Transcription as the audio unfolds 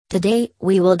Today,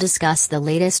 we will discuss the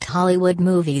latest Hollywood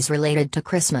movies related to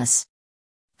Christmas.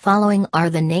 Following are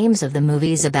the names of the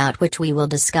movies about which we will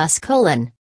discuss: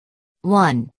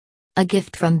 1. A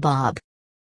Gift from Bob.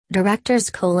 Directors: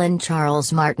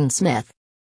 Charles Martin Smith.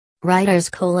 Writers: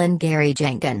 Gary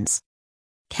Jenkins.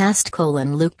 Cast: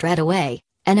 Luke Treadaway,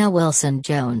 Enna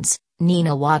Wilson-Jones,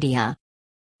 Nina Wadia.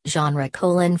 Genre: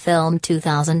 film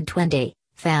 2020,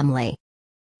 family.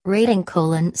 Rating: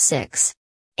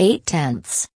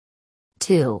 6.8.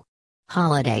 2.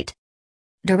 Holiday.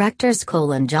 Directors: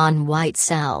 John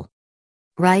Whitesell.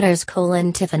 Writers: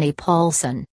 Tiffany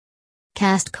Paulson.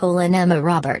 Cast: Emma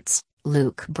Roberts,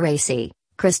 Luke Bracey,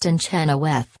 Kristen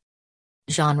Chenoweth.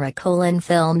 Genre: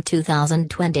 film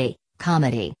 2020,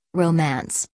 comedy,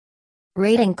 romance.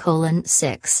 Rating: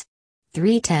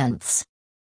 6.3.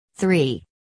 3.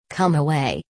 Come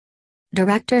Away.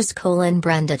 Directors: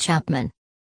 Brenda Chapman.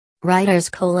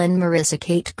 Writers: Marissa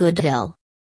Kate Goodhill.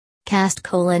 Cast: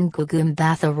 Gugum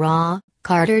Batha Raw,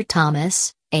 Carter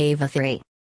Thomas, Ava 3.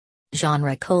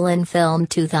 Genre: film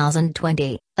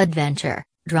 2020, adventure,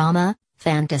 drama,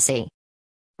 fantasy.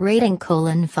 Rating: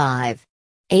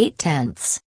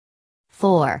 5.8.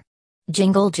 4.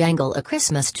 Jingle Jangle: A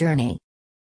Christmas Journey.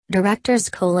 Directors: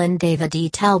 David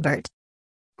E. Talbert.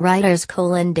 Writers: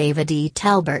 David E.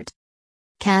 Talbert.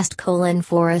 Cast: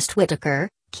 Forrest Whitaker,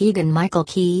 Keegan-Michael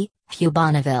Key, Hugh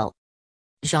Bonneville.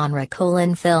 Genre: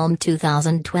 film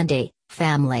 2020,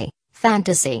 family,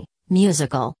 fantasy,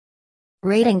 musical.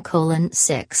 Rating: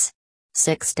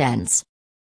 6.6.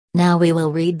 Now we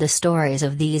will read the stories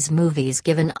of these movies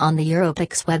given on the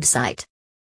HDEuropix website.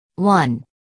 1.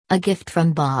 A Gift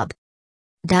from Bob.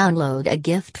 Download A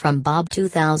Gift from Bob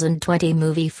 2020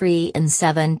 movie free in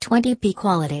 720p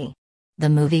quality. The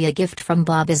movie A Gift from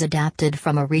Bob is adapted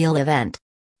from a real event.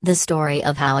 The story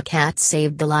of how a cat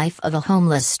saved the life of a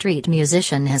homeless street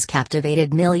musician has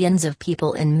captivated millions of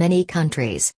people in many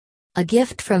countries. A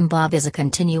Gift from Bob is a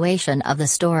continuation of the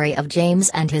story of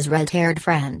James and his red-haired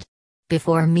friend.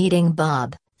 Before meeting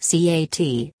Bob,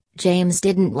 James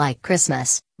didn't like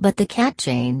Christmas, but the cat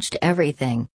changed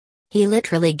everything. He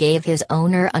literally gave his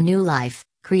owner a new life,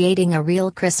 creating a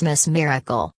real Christmas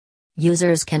miracle.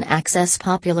 Users can access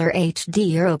popular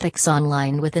HDEuropix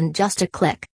online within just a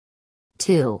click.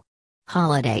 2.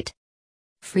 Holiday.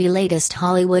 Free latest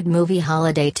Hollywood movie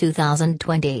Holiday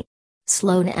 2020.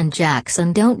 Sloane and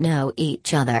Jackson don't know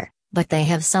each other, but they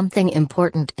have something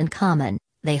important in common: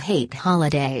 they hate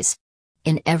holidays.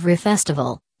 In every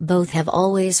festival, both have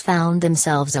always found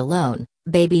themselves alone,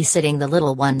 babysitting the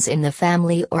little ones in the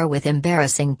family or with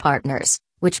embarrassing partners,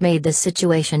 which made the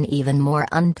situation even more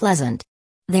unpleasant.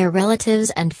 Their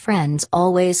relatives and friends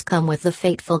always come with the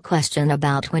fateful question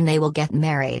about when they will get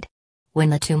married. When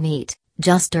the two meet,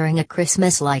 just during a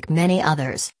Christmas like many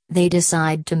others, they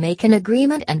decide to make an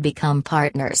agreement and become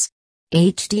partners.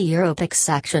 HDEuropix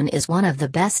Action is one of the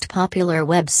best popular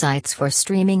websites for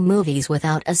streaming movies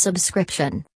without a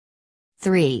subscription.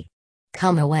 3.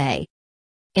 Come Away.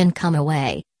 In Come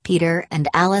Away, Peter and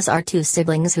Alice are two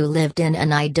siblings who lived in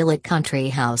an idyllic country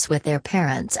house with their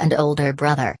parents and older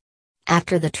brother.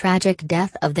 After the tragic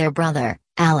death of their brother,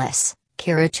 Alice,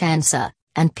 Kira Chansa,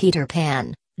 and Peter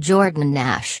Pan, Jordan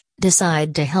Nash,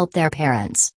 decide to help their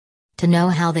parents. To know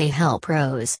how they help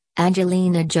Rose,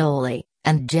 Angelina Jolie,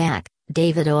 and Jack,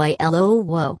 David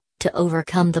Oyelowo, to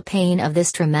overcome the pain of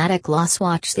this traumatic loss,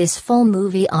 watch this full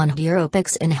movie on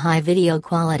HDEuropix in high video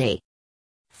quality.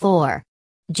 4.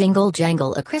 Jingle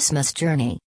Jangle: A Christmas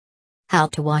Journey. How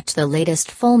to watch the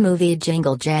latest full movie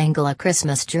Jingle Jangle: A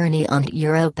Christmas Journey on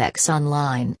HDEuropix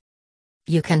online.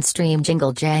 You can stream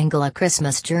Jingle Jangle: A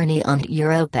Christmas Journey on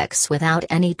HDEuropix without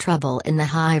any trouble in the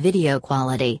high video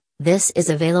quality. This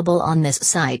is available on this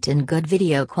site in good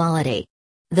video quality.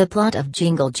 The plot of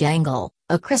Jingle Jangle: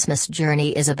 A Christmas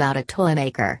Journey is about a toy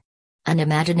maker. An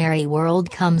imaginary world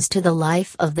comes to the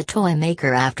life of the toy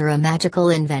maker after a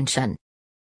magical invention.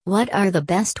 What are the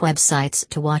best websites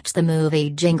to watch the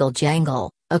movie Jingle Jangle: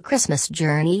 A Christmas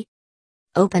Journey?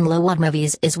 OpenLoad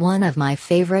Movies is one of my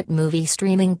favorite movie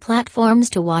streaming platforms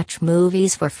to watch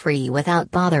movies for free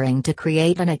without bothering to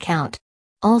create an account.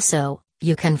 Also,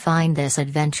 you can find this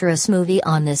adventurous movie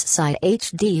on this site,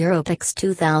 HDEuropix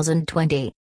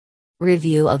 2020.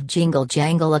 Review of Jingle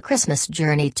Jangle: A Christmas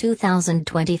Journey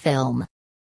 2020 film.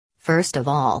 First of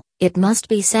all, it must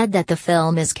be said that the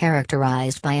film is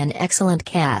characterized by an excellent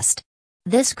cast.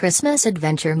 This Christmas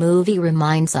adventure movie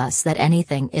reminds us that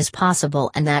anything is possible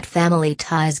and that family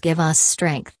ties give us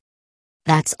strength.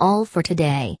 That's all for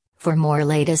today. For more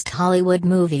latest Hollywood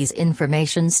movies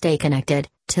information, stay connected.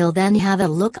 Till then, have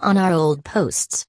a look on our old posts.